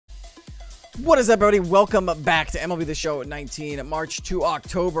What is up, everybody? Welcome back to MLB The Show 19, March to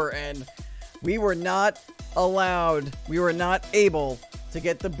October, and we were not able to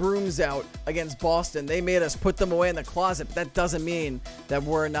get the brooms out against Boston. They made us put them away in the closet, but that doesn't mean that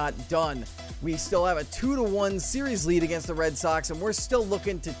we're not done. We still have a 2-1 series lead against the Red Sox, and we're still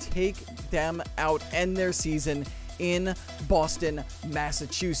looking to take them out, end their season in Boston,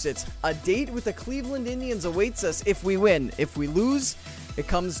 Massachusetts. A date with the Cleveland Indians awaits us if we win. If we lose, it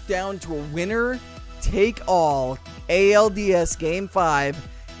comes down to a winner-take-all ALDS Game 5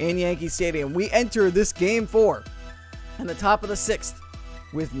 in Yankee Stadium. We enter this Game 4 in the top of the 6th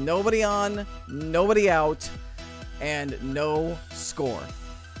with nobody on, nobody out, and no score.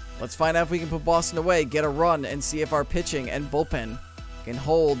 Let's find out if we can put Boston away, get a run, and see if our pitching and bullpen can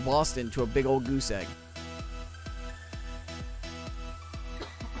hold Boston to a big old goose egg.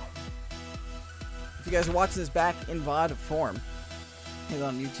 If you guys are watching this back in VOD form, either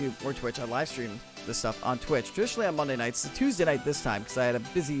on YouTube or Twitch, I live stream this stuff on Twitch, traditionally on Monday nights. It's a Tuesday night this time because I had a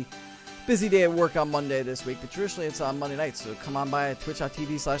busy day at work on Monday this week, but traditionally it's on Monday nights, so come on by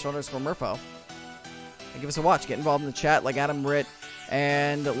twitch.tv/_Murpho and give us a watch. Get involved in the chat like Adam Britt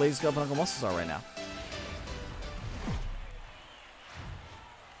and Ladies Club and Uncle Muscles are right now.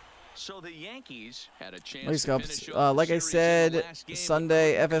 So the Yankees had a chance Ladies to Club, like I said,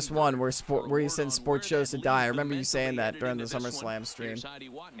 Sunday FS1 where you send sports shows to die. I remember you saying that during the SummerSlam stream.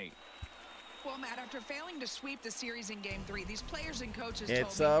 Well, Matt, after failing to sweep the series in Game 3, these players and coaches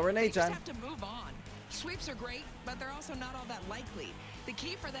It's told me Renee they just time. have to move on. Sweeps are great, but they're also not all that likely. The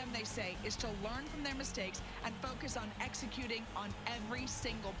key for them, they say, is to learn from their mistakes and focus on executing on every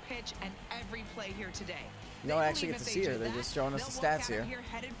single pitch and every play here today. You don't actually get to see her. They're just showing us the stats here.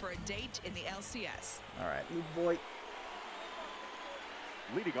 Headed for a date in the LCS. All right, Luke Boy.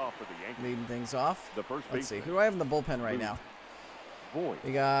 Leading off for the Yankees. Leading things off. The first Let's see. baseman. Who do I have in the bullpen right now? Boy.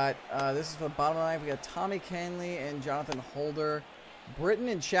 We got, this is for the bottom of the ninth. We got Tommy Canley and Jonathan Holder. Britton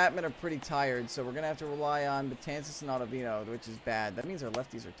and Chapman are pretty tired, so we're going to have to rely on Betances and Ottavino, which is bad. That means our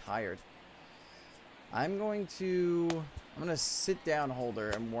lefties are tired. I'm going to sit down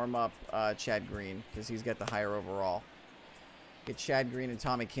Holder and warm up Chad Green because he's got the higher overall. Get Chad Green and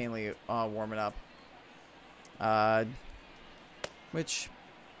Tommy Canley warming up. Which,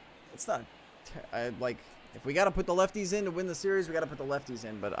 it's not, like, if we got to put the lefties in to win the series, we got to put the lefties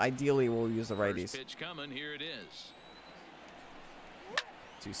in, but ideally we'll use the righties. First pitch coming, here it is.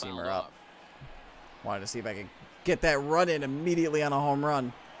 Two-seamer up. Wanted to see if I could get that run in immediately on a home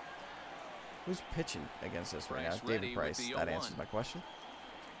run. Who's pitching against us right now? David Price. That answers my question.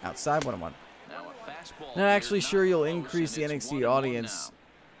 Outside, 1-1. Not actually sure you'll increase the NXT audience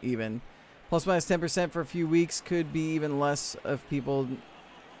even. Plus minus 10% for a few weeks could be even less of people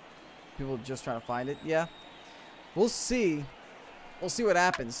just trying to find it. Yeah. We'll see. We'll see what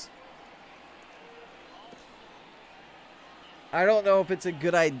happens. I don't know if it's a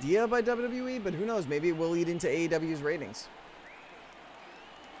good idea by WWE, but who knows? Maybe it will lead into AEW's ratings.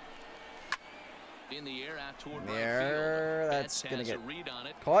 In the air, out toward there, that's going to get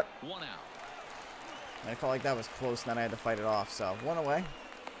caught. One out. I felt like that was close, and then I had to fight it off. So, one away.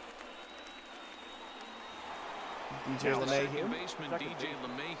 DJ LeMahieu.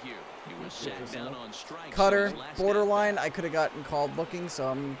 He was sat down on strike. Cutter, borderline. I could have gotten called looking, so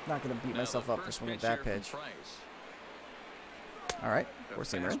I'm not going to beat myself up for swinging that pitch. All right,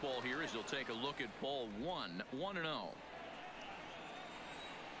 four-seamer. Fastball here is he'll take a look at ball 1, 1-0.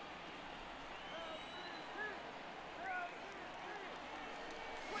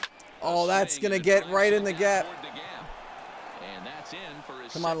 Oh, that's going to get right in the gap.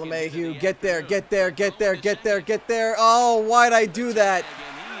 Come on, LeMahieu. Get there, get there, get there, get there, get there. Oh, why'd I do that?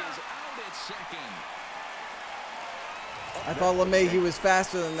 I thought LeMahieu was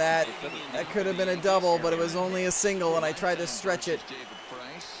faster than that. That could have been a double, but it was only a single, and I tried to stretch it.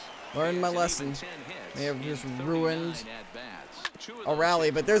 Learned my lesson. May have just ruined a rally,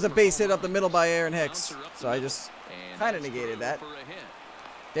 but there's a base hit up the middle by Aaron Hicks, so I just kind of negated that.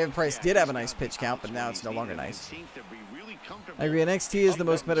 David Price did have a nice pitch count, but now it's no longer nice. I agree. NXT is the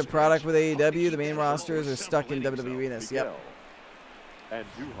most competitive product with AEW. The main rosters are stuck in WWE-ness. Yep.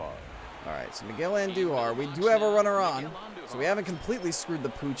 All right, so Miguel Andujar. We do have a runner on, so we haven't completely screwed the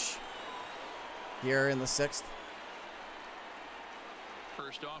pooch here in the 6th.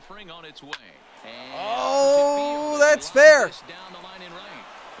 First offering on its way. Oh, that's fair.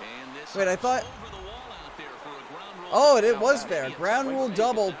 Wait, I thought. Oh, it was fair. Ground rule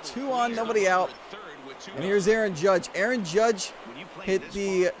double, 2 on, nobody out. And here's Aaron Judge. Aaron Judge hit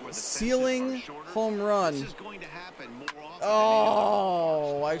the ceiling home run.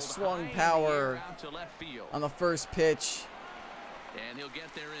 Oh, I swung power on the first pitch. And he'll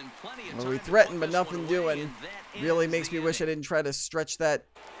get there in plenty of Well, time we to threatened, put but this one nothing away, doing. and that Really ends makes the me wish I inning. didn't try to stretch that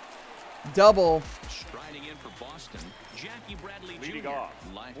double. Striding in for Boston, Jackie Bradley Leading Jr. off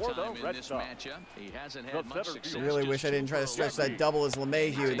for Lifetime the in Red this Sox. matchup. He hasn't The had much center success. I really just wish I didn't try to 2 for stretch 11. that double as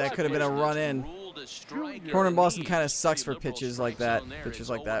LeMahieu. That could have been a run in. Ruled a strike Corner in Boston the kind of knees. sucks for Pretty liberal pitches like strike that. zone there. Pitches It's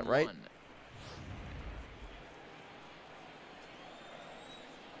like that, right? 0-1.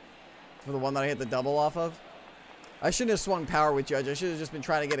 For the one that I hit the double off of. I shouldn't have swung power with Judge. I should have just been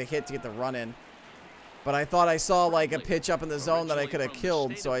trying to get a hit to get the run in. But I thought I saw like a pitch up in the zone that I could have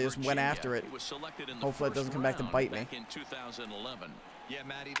killed, so I just went after it. Hopefully it doesn't come back to bite me. In 2011. Yeah,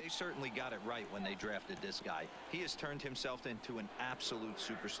 Matty, they certainly got it right when they drafted this guy. He has turned himself into an absolute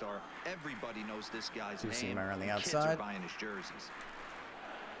superstar. Everybody knows this guy's name. Two-seamer on the Kids are outside. buying his jerseys.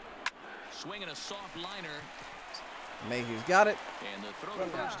 Swinging a soft liner, Mayhew's got it. and the throw to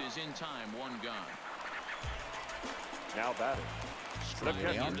first is in time. One gone. Now batting. Striding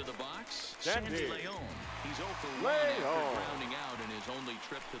Leon. into the box, Sandy. Sandy Leon. He's 0 for 1 after Leon. grounding out in his only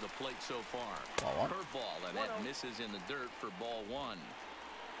trip to the plate so far. Ball one. Curveball, and that misses in the dirt for ball 1.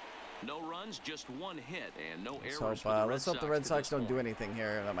 No runs, just 1 hit, and no errors Let's for hope, the Red let's hope the Sox Red to Sox this don't do point. anything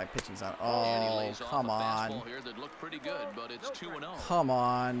here that my pitching's on. And he Oh, lays off come a on. fastball here that looked pretty good, but it's 2-0. Come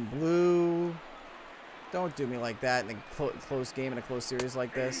on, Blue. Don't do me like that in a close game in a close series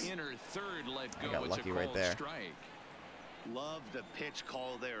like this. Inner third let go. I got It's lucky a right called there. strike. Love the pitch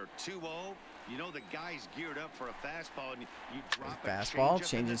call there. 2-0. You know the guy's geared up for a fastball, and you drop a Fastball, changeup in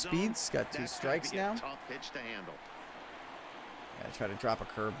changing the zone. speeds. Got 2 That's gotta strikes be a now. tough pitch to handle. Gotta try to drop a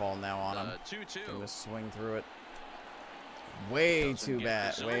curveball now on him. 2-2. Gonna swing through it. Way Doesn't too get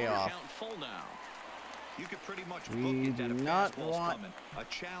bad. the zone. Way off. Count full now. You could pretty much We look at do that a not fastball's want- coming. A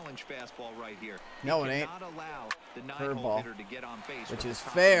challenge fastball right here. No, You it ain't. cannot allow the 9-hole Curveball. hitter to get on base, Which with is the top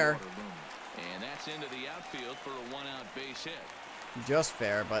of the fair. order looming. And that's into the outfield for a 1-out base hit. Just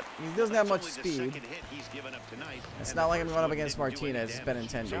fair, but he doesn't have much That's only the speed. second hit he's given up tonight, It's and not the like I'm first going up one against didn't do any Martinez. It's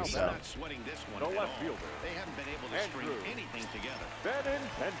damage. Benintendi, They're so. not sweating this one No at left all. fielder. They haven't been able to string Andrew. anything together.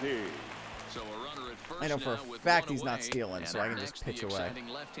 Benintendi. So a runner at first I know for a now with fact 1 he's not away. stealing, And so I up can just next, pitch the away. exciting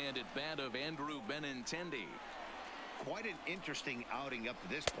left-handed bat of Andrew Benintendi. Quite an interesting outing up to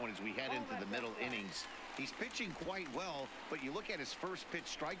this point as we head into the middle innings. He's pitching quite well, but you look at his first pitch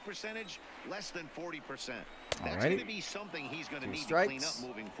strike percentage, less than 40%. That's Alrighty. going to be something he's going to 2 need to clean strikes. up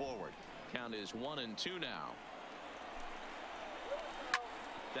moving forward. Count is 1-2 now.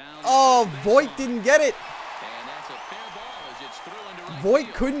 Down Oh, to Voigt baseline. didn't get it. And that's a fair ball as it's through into right Voigt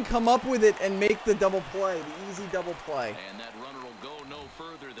field. couldn't come up with it and make the double play, the easy double play. And that runner will go no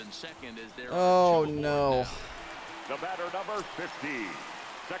further than second as there Oh, are 2 aboard no. now. The batter number 50.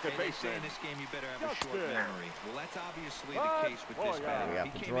 Second Hey, they say baseman. in this game you better have a short Justin. memory. Well, that's obviously What? the case with this Oh, yeah. batter. We got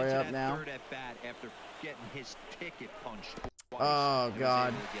He came Pedroia into up that now. third at bat after getting his ticket punched twice. Oh, and was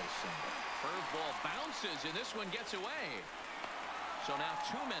God. able to get a single. Curveball bounces, and this one gets away. So now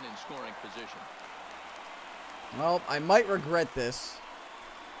 2 men in scoring position. Well, I might regret this.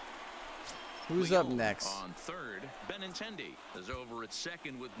 Who's up Leon next? On third, Benintendi is over at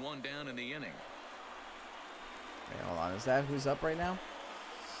second with 1 down in the inning. Wait, hold on. Is that who's up right now?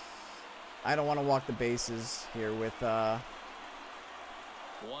 I don't want to walk the bases here with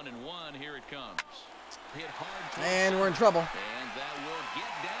 1-1, here it comes. Hit hard to and we're in trouble. And that will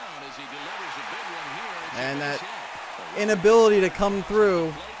get down as he delivers a big one here. It's a And base that hit. inability to come through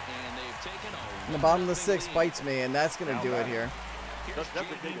And they've taken a in the bottom of the 1-0 6th lead. bites me, and that's going to do it here. Here's The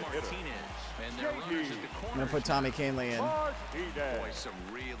J.D. designated hitter. Martinez, and their runners at the I'm corners going to put Tommy Canley in. Martinez. Boy, some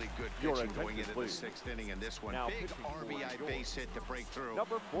really good Your pitching going attention, into the please. 6th inning in this one. Now Big pitching for RBI York. base hit to break through.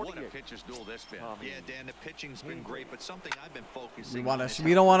 Number What a 48. pitcher's duel this been. Tommy. Yeah, Dan, the pitching's been great, but something I've been focusing We want on is to. how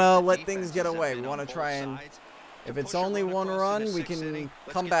We don't want to the let things defenses get have away. been We on want to both try and. sides. If To it's push a only run one across in run, the we 6th can inning,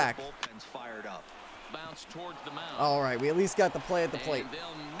 let's come get back. the bullpens fired up. Bounce towards the mound. All right, we at least got the play at the plate. And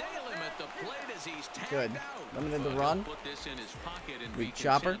they'll nail him at the plate as he's tagged Good. out. Limited the But run. he'll put this in his pocket and Weak be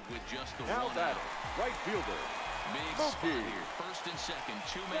chopper. content with just the Now 1 batting. out. Right fielder. Big spot Mookie. here. First and second,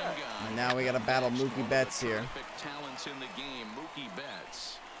 2 men gone. And now we got to battle Next, Mookie one of Betts the here. Terrific talents in the game, Mookie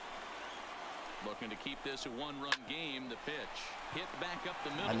Betts. Looking to keep this a 1-run game. The pitch hit back up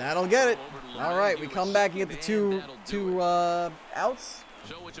the middle. And that'll get it. Over to All right, we LeMahieu come at back and get the second, and that'll do two it. outs.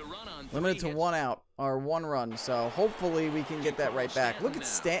 So it's a run on Limited 3 to hits. 1 out or 1 run. So hopefully we can get that right back. Look at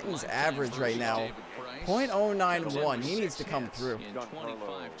Stanton's average right now. .091. He needs to come through. In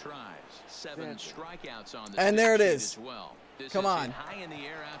 25 tries, 7 strikeouts on the And there it sheet is. as well. This Come is on. hit high in the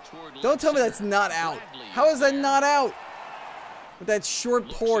air out toward Don't left tell me center. that's not out. Bradley How is that there. not out? With that short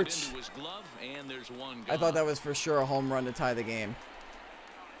Looks it porch. into his glove, and there's one I thought gone. that was for sure a home run to tie the game.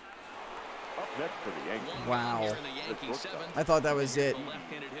 Up next for the Yankees. Wow. Yankee seventh. I thought that was it.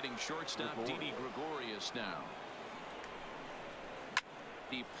 Left-handed hitting shortstop Didi Gregorius now.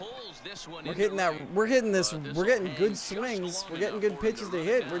 He pulls this one. We're hitting that. We're hitting this. We're getting good swings. We're getting good pitches to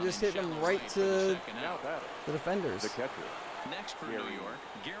hit. We're just hitting them right to the defenders. The catcher. Next for New York,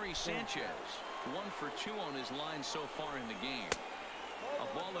 Gary Sanchez. 1 for 2 on his line so far in the game.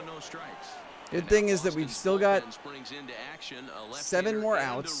 A ball and no strikes. Good thing is that we've still got 7 more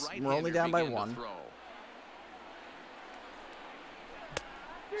outs. We're only down by 1.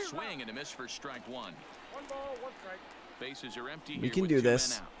 Swing and a miss for strike 1. 1 ball, 1 strike. Bases are empty. We can do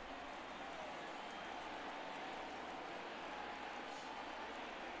this.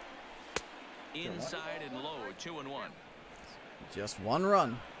 Inside and low, 2-1. Just 1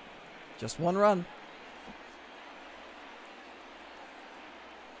 run. Just 1 run.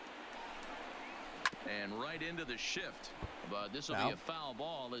 And right into the shift. But this will be a foul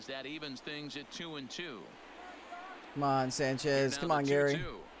ball as that evens things at 2-2. Come on, Sanchez. Come on, Gary.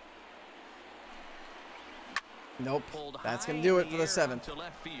 Nope. That's going to do it for the 7th. To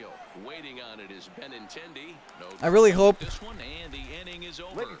left field. Waiting on it is Benintendi. I really hope. This one and the inning is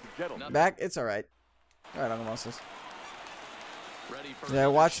over. Back. It's all right. All right, Uncle Moses. Did I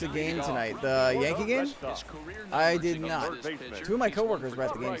watch the game tonight? The Yankee game? I did not. 2 of my coworkers were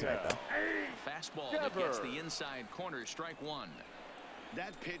at the game tonight, though. Fastball that gets the inside corner. Strike 1.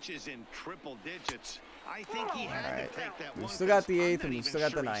 That pitch is in triple digits. I think he had to take that one. We've still got the 8th and we've still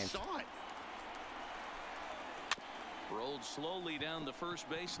got the 9th. Rolled slowly down the first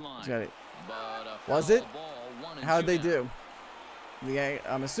baseline. Got it. Was it? How'd they do?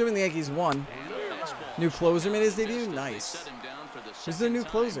 I'm assuming the Yankees won. New closer made his debut? Nice. Who's their new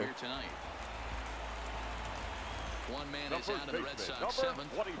closer? One man is out of the Red Sox 7th,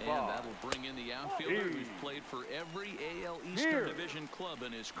 and that'll bring in the outfielder who's played for every AL Eastern Division club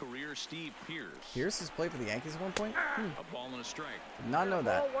in his career, Steve Pearce. Pearce has played for the Yankees at one point? A ball and a strike. Did not know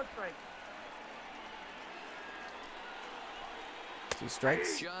that. 2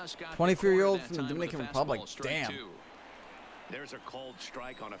 strikes. 24-year-old from the Dominican Republic. Damn. There's a cold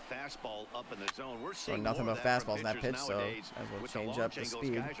strike on a fastball up in the zone. We're seeing nothing more but of that fastballs in that pitch, so nowadays. as well With change the up the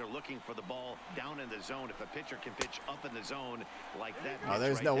speed. Those guys are looking for the ball down in the zone. If a pitcher can pitch up in the zone like that. Oh,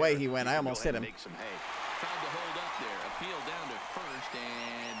 there's no way he went. I almost hit him. Tried to hold up there. Appeal down to first,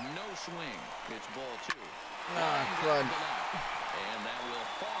 and no swing. It's ball 2. Crud. And that will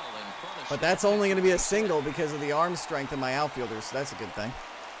fall in front of. But that's only going to be a single because of the arm strength of my outfielders, so that's a good thing.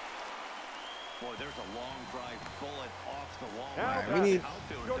 Boy, there's a long drive bullet off the wall. Right, we need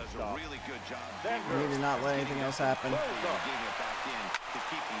does a really good job. We need to not let anything else happen. Getting it back in to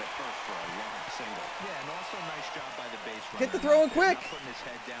keep him at first for a long single. Yeah, and also a nice job by the base runner. Get the throw in quick. Putting his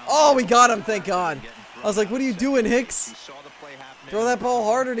head down. Oh, we got him, thank God. I was like, what are you doing, Hicks? Throw that ball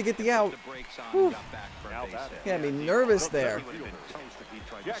harder to get the out. Whew. Got me nervous there.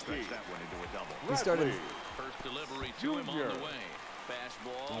 He started. First delivery to him on the way.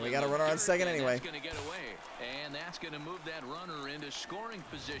 Fastball. Well, we got a runner on second anyway. That's going to get away, and that's going to move that runner into scoring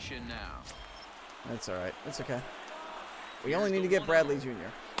position now. That's all right. That's okay. We only need to get Bradley Jr.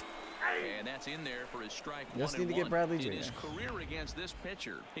 And that's in there for his strike. Just need to get Bradley Jr. In his career against this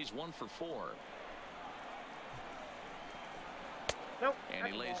pitcher, he's 1 for 4. Nope.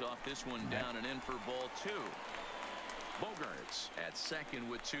 And he lays off this one down and in for ball 2. Bogarts at second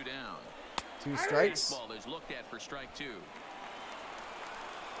with 2 down. 2 strikes. Ball is looked at for strike 2.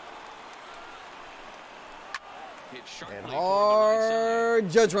 And hard.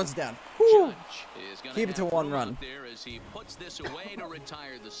 Judge runs it down. Whew. Keep it to 1 run. There as he puts this away to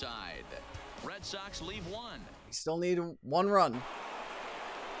retire the side. Red Sox leave 1. We still need 1 run.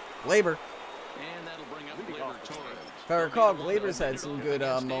 Glaber. And that'll bring up Glaber Torres. If I recall, Glaber's had some good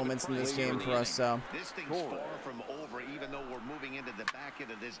moments in this game for us. So this thing's far from over, even though we're moving into the back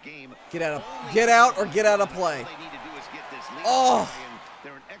end of this game. Get out or get out of play. Oh.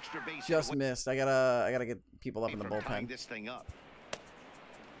 Just missed. I gotta get people up in the bullpen.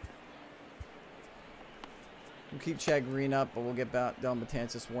 We'll keep Chad Green up, but we'll get Del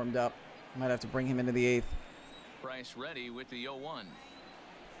Matanzas warmed up. Might have to bring him into the 8th. Price ready with the 0-1.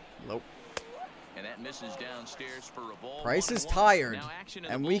 Nope. And that misses downstairs for a ball. Price is tired,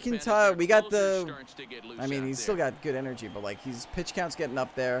 and we can tell. We got the. I mean, he's still got good energy, but like his pitch count's getting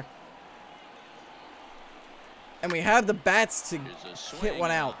up there. And we have the bats to hit one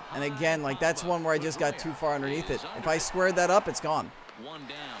out. And again, like that's one where I just got too far underneath it. If I squared that up, it's gone. 1 down.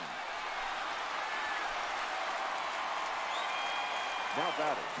 Now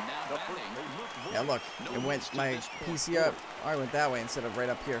batting. Yeah, look, it went my PCR went that way instead of right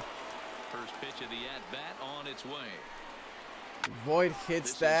up here. First pitch of the at-bat on its way. Void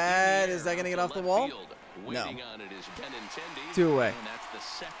hits that. Is that going to get off the wall? No. 2 away.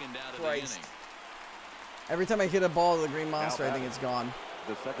 Christ. Every time I hit a ball to the green monster, I think it's gone.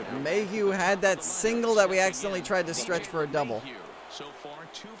 Mayhew had that single that we accidentally tried to stretch for a double.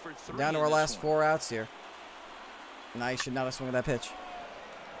 Down to our last 4 outs here. And I should not have swung at that pitch.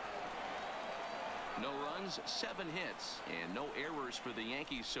 No runs, 7 hits, and no errors for the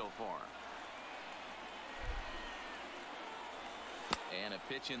Yankees so far. And a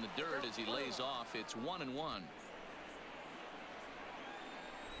pitch in the dirt as he lays off. It's 1-1.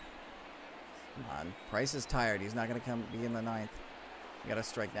 Come on. Price is tired. He's not going to be in the 9th. You got to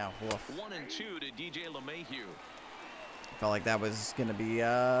strike now. Woof. 1-2 to DJ LeMahieu. Felt like that was going to be,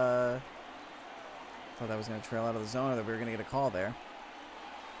 thought that was going to trail out of the zone, or that we were going to get a call there.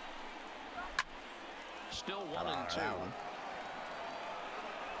 Still 1-2.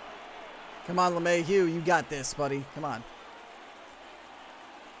 Come on, LeMahieu. You got this, buddy. Come on.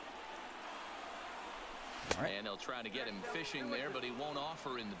 All right. And they'll try to get him fishing there, but he won't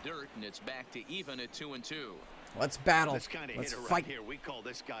offer in the dirt, and it's back to even at 2-2. Let's battle. This kind of Let's hitter fight. Right here. We call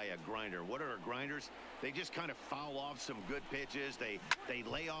this guy a grinder. What are grinders? They just kind of foul off some good pitches. They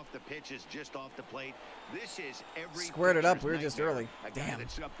lay off the pitches just off the plate. This is every squared it up. pitcher's We were just nightmare. early. A guy Damn.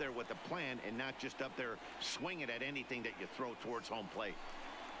 that's up there with a plan and not just up there swinging at anything that you throw towards home plate.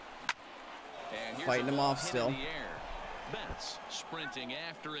 And here's Fighting a him ball off hit still. in the air. Betts sprinting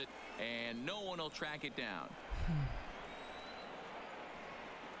after it, and no one will track it down.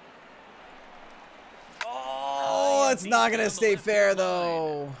 Oh, it's not going to stay fair,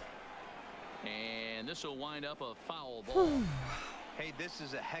 though. And this will wind up a foul ball. Hey, this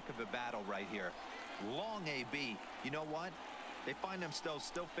is a heck of a battle right here. Long AB. You know what? They find themselves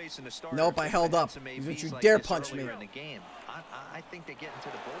still facing the starter. Nope, I held up. Don't you dare punch me. In the game. I think they get into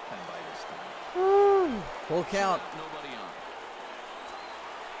the bullpen by this time. Full count. Nobody on.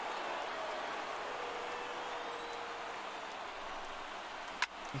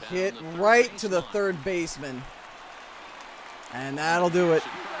 Hit right to the third baseman. And that'll do it.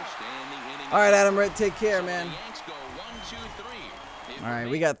 All right, Adam Ritt, take care, man. All right,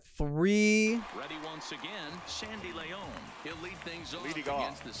 we got 3. Ready once again, Sandy Leon. He'll lead things off Leading off.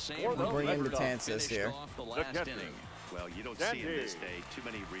 against the same We'll bring in Matanzas here. the last inning. Well, you don't see in this day too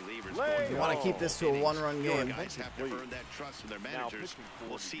many relievers going. You want to keep this to a 1-run game. Guys have to earn that trust from their managers.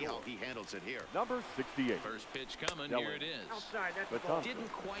 We'll see how he handles it here. Number 68. First pitch coming. Here it is.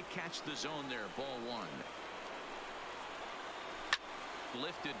 Didn't quite catch the zone there. Ball 1.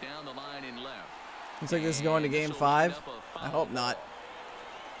 Lifted down the line in left. Looks like this is going to game 5. I hope not.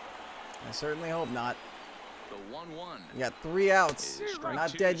 I certainly hope not. The 1-1. We got 3 outs. We're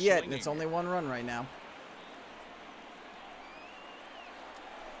not dead yet, and it's only 1 run right now.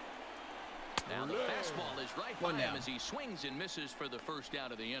 Now the fastball is right by him as he swings and misses for the first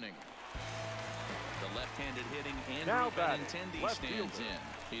out of the inning. The left-handed hitting Andrew Benintendi stands in.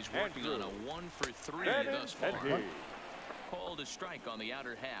 He's working on a 1-for-3 thus far. Called a strike on the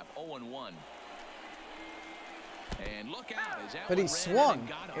outer half. 0-1. And look out, but he swung.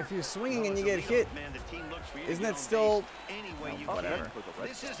 If you're swinging and you get hit, isn't that still whatever?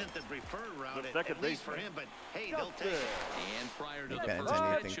 This isn't the preferred route, at least for him, but hey, they'll take it. And prior to the Can't first do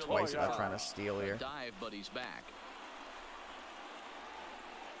anything pitch, twice without trying to steal here. Dive, but he's back.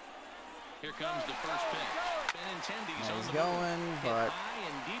 Here comes the first pitch. Benintendi's on He's the going, but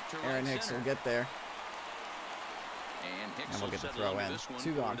Aaron Hicks will get there. And Hicks And we'll get the will settle throw into in. this one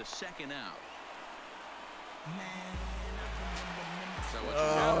 2 for gone. the second out.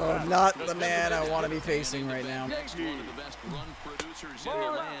 Oh, not the man I want to be facing right now. Next, one of the best run producers in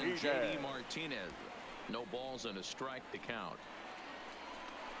the land, J.D. Martinez. No balls and a strike to count.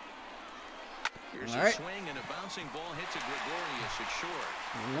 Here's All a right. swing and a bouncing ball hits a Gregorius at short.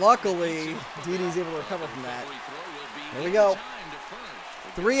 Luckily, Didi's able to recover from that. Here we go.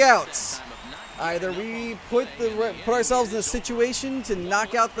 3 outs. Either we put ourselves in a situation to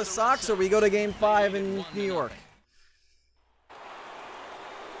knock out the Sox, or we go to Game 5 in New York.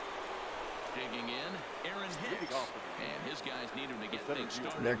 Digging in, Aaron Hicks. And his guys need him to get things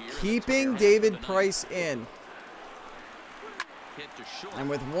started. They're here. keeping David Price in. Hit to short. And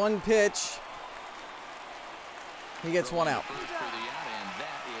with 1 pitch, he gets 1 out. First for the out, and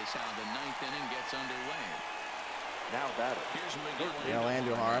that is how the 9th inning gets underway. Now batter. Here's Miguel Yeah,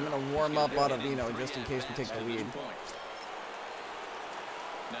 Andujar. I'm going to warm up Ottavino just in case we take the lead.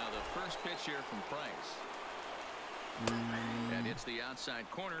 Now the first pitch here from Price. And it's the outside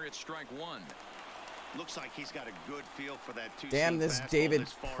corner. It's strike 1. Looks like he's got a good feel for that two-seam Damn, this fastball David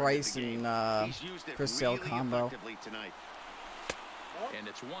this far into Price the game. and He's used it Chris Sale really combo. effectively tonight. And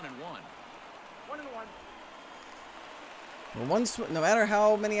it's 1-1. We're no matter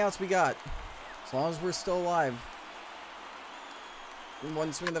how many outs we got, as long as we're still alive.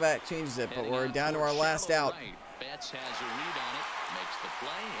 One swing in the back changes it, but we're down to our last out. Betts has a read on it, makes the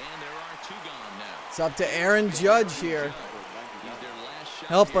play, and there are 2 gone now. It's up to Aaron Judge here.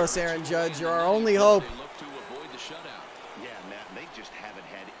 Help us, Aaron Judge. You're our only hope. Yeah, Matt, they just haven't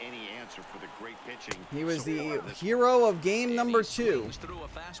had any answer for the great pitching. He was the hero of game number 2.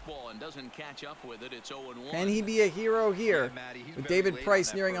 Can he be a hero here with David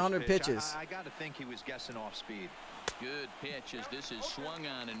Price nearing 100 pitches? I got to think he was guessing off speed. Good pitch as this is swung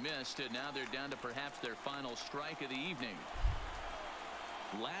on and missed, and now they're down to perhaps their final strike of the evening.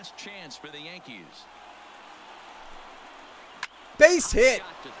 Last chance for the Yankees. Base hit.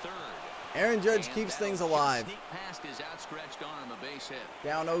 Aaron Judge keeps things alive.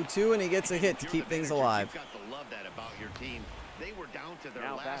 Down 0-2, and he gets a hit to keep things alive. You've got to love that about your team. They were down to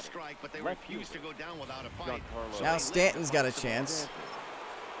their last strike, but they refused to go down without a fight. Now Stanton's got a chance.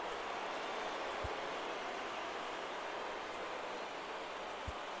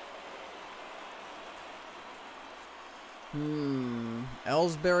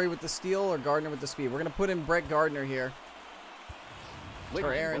 Ellsbury with the steal or Gardner with the speed? We're going to put in Brett Gardner here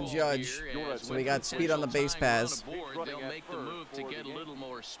for Aaron Judge. So we got speed on the base pass. They'll make the move to get a little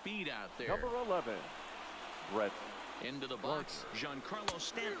more speed out there. Number 11, Brett. Into the box, Giancarlo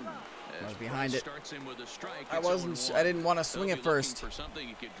Stanton. I was behind it. Starts him with a strike. I didn't want to swing it first. For something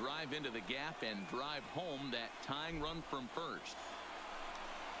you could drive into the gap and drive home that tying run from first.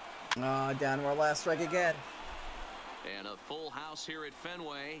 Down to our last strike again. And a full house here at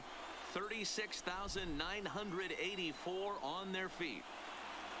Fenway. 36,984 on their feet.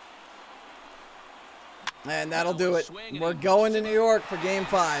 And that'll do it. We're going to New York for Game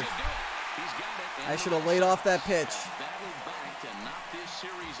 5. I should have laid off that pitch.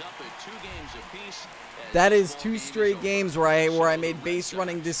 That is 2 straight games where I made base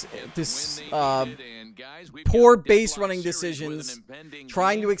running poor base running decisions,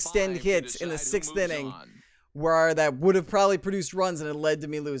 trying to extend hits in the 6th inning, where that would have probably produced runs and it led to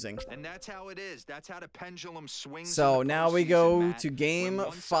me losing. And that's how it is. That's how the pendulum swings. So now we go to Game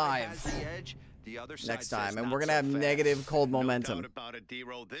 5 next time, and we're gonna have negative cold momentum. No doubt about it,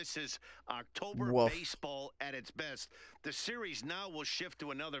 D-Row. This is October baseball at its best. The series now will shift to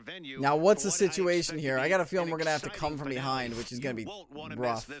another venue. Now, what's the situation here? I got a feeling we're gonna have to come from behind, which is gonna be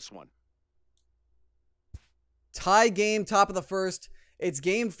rough. This one. Tie game, top of the 1st. It's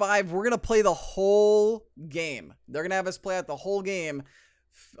Game 5. We're going to play the whole game. They're going to have us play out the whole game.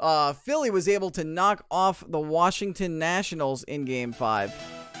 Philly was able to knock off the Washington Nationals in Game 5.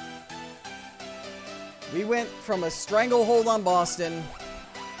 We went from a stranglehold on Boston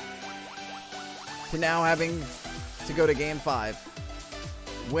to now having to go to Game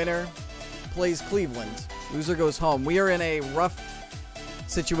 5. Winner plays Cleveland. Loser goes home. We are in a rough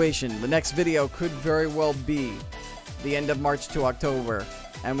situation. The next video could very well be the end of March to October,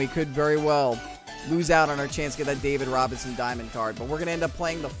 and we could very well lose out on our chance to get that David Robinson diamond card. But we're going to end up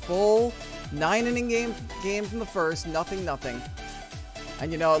playing the full 9-inning game from the 1st, nothing.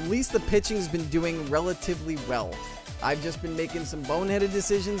 And, you know, at least the pitching's been doing relatively well. I've just been making some boneheaded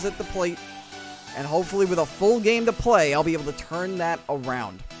decisions at the plate, and hopefully with a full game to play, I'll be able to turn that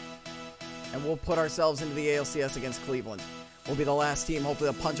around. And we'll put ourselves into the ALCS against Cleveland. We'll be the last team.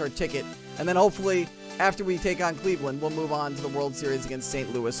 Hopefully they'll punch our ticket. And then hopefully, after we take on Cleveland, we'll move on to the World Series against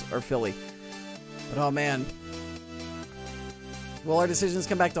St. Louis or Philly. But, oh, man. Will our decisions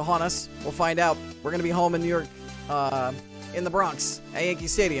come back to haunt us? We'll find out. We're going to be home in New York, in the Bronx, at Yankee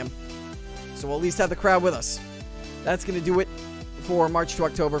Stadium. So we'll at least have the crowd with us. That's going to do it for March to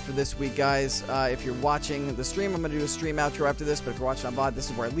October for this week, guys. If you're watching the stream, I'm going to do a stream outro after this, but if you're watching on VOD, this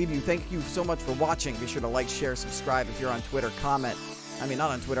is where I leave you. Thank you so much for watching. Be sure to like, share, subscribe. If you're on Twitter, comment. I mean,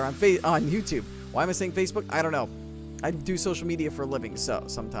 not on Twitter, on YouTube. Why am I saying Facebook? I don't know. I do social media for a living,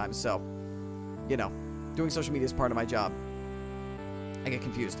 sometimes, you know, doing social media is part of my job. I get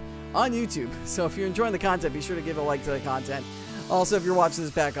confused. On YouTube. So if you're enjoying the content, be sure to give a like to the content. Also, if you're watching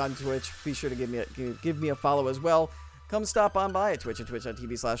this back on Twitch, be sure to give me a follow as well. Come stop on by at Twitch and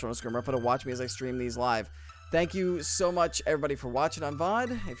twitch.tv/Murpho to watch me as I stream these live. Thank you so much, everybody, for watching on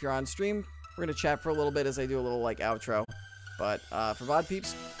VOD. If you're on stream, we're going to chat for a little bit as I do a little, outro. But for VOD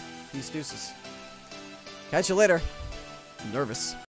peeps, peace deuces. Catch you later. I'm nervous.